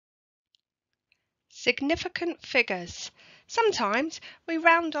Significant figures. Sometimes we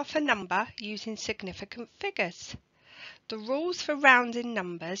round off a number using significant figures. The rules for rounding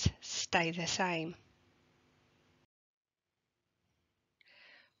numbers stay the same.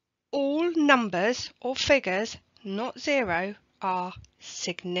 All numbers or figures not zero are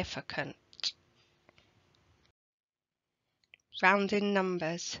significant. Rounding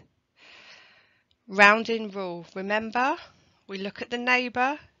numbers. Rounding rule. Remember, we look at the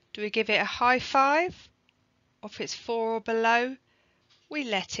neighbour. Do we give it a high five? Or if it's 4 or below, we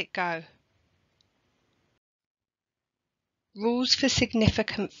let it go. Rules for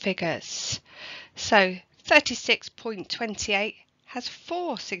significant figures. So 36.28 has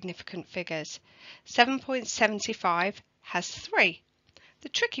 4 significant figures. 7.75 has 3. The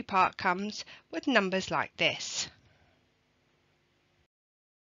tricky part comes with numbers like this.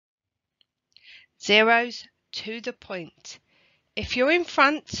 Zeros to the point. If you're in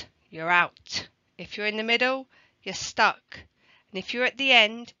front, you're out. If you're in the middle, you're stuck. And if you're at the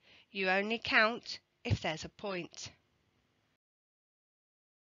end, you only count if there's a point.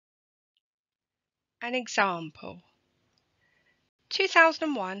 An example.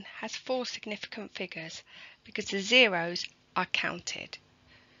 2001 has 4 significant figures because the zeros are counted.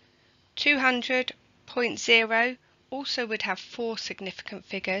 200.0 also would have 4 significant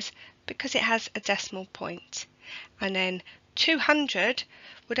figures because it has a decimal point. And then 200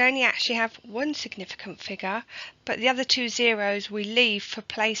 would only actually have 1 significant figure, but the other 2 zeros we leave for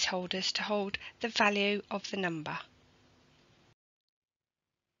placeholders to hold the value of the number.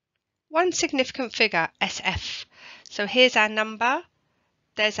 One significant figure, SF. So here's our number.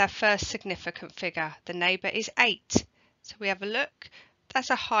 There's our first significant figure. The neighbour is 8. So we have a look. That's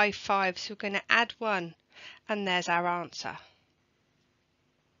a high 5, so we're going to add 1. And there's our answer.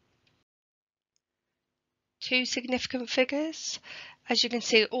 2 significant figures. As you can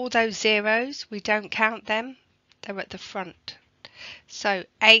see, all those zeros, we don't count them. They're at the front. So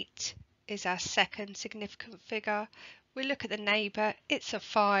 8 is our second significant figure. We look at the neighbour. It's a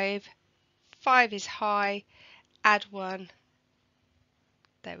 5. 5 is high. Add 1.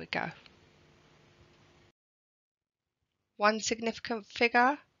 There we go. 1 significant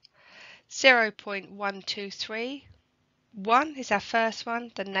figure. 0.123. 1 is our first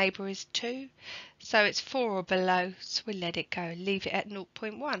one. The neighbour is 2. So it's 4 or below. So we let it go. Leave it at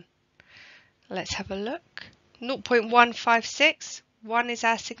 0.1. Let's have a look. 0.156. 1 is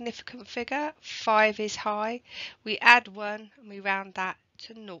our significant figure. 5 is high. We add 1 and we round that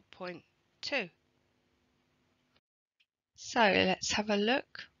to 0.2. So let's have a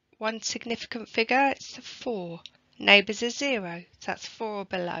look. 1 significant figure, it's a 4. Neighbours are 0, so that's 4 or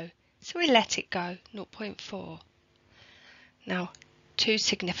below. So we let it go, 0.4. Now 2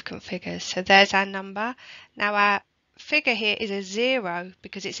 significant figures, so there's our number. Now our figure here is a 0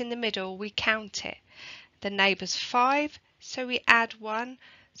 because it's in the middle, we count it. The neighbour's 5, so we add 1,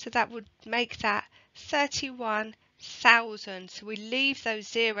 so that would make that 31,000. So we leave those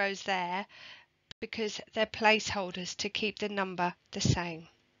zeros there because they're placeholders to keep the number the same.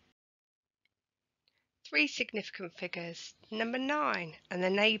 3 significant figures, number 9 and the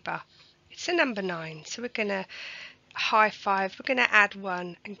neighbour. It's a number 9, so we're going to high 5, we're going to add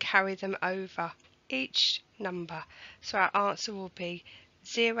 1 and carry them over each number. So our answer will be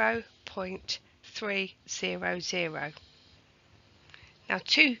 0.300. Now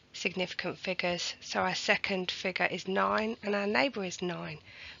 2 significant figures, so our second figure is 9 and our neighbour is 9.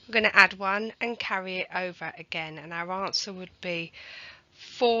 We're going to add 1 and carry it over again, and our answer would be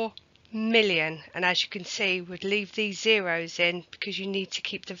 4 million. And as you can see, we'd leave these zeros in because you need to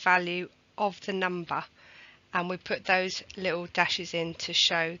keep the value of the number, and we put those little dashes in to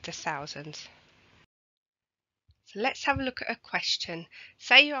show the thousands. So let's have a look at a question.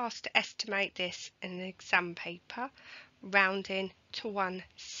 Say you're asked to estimate this in an exam paper, rounding to 1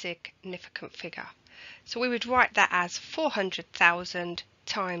 significant figure. So we would write that as 400,000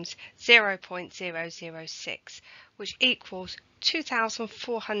 times 0.006, which equals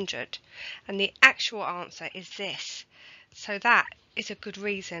 2,400, and the actual answer is this. So that is a good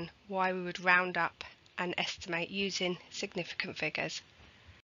reason why we would round up and estimate using significant figures.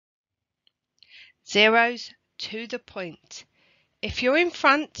 Zeros to the point. If you're in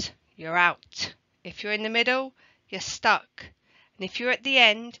front, you're out. If you're in the middle, you're stuck. And if you're at the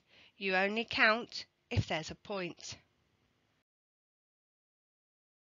end, you only count if there's a point.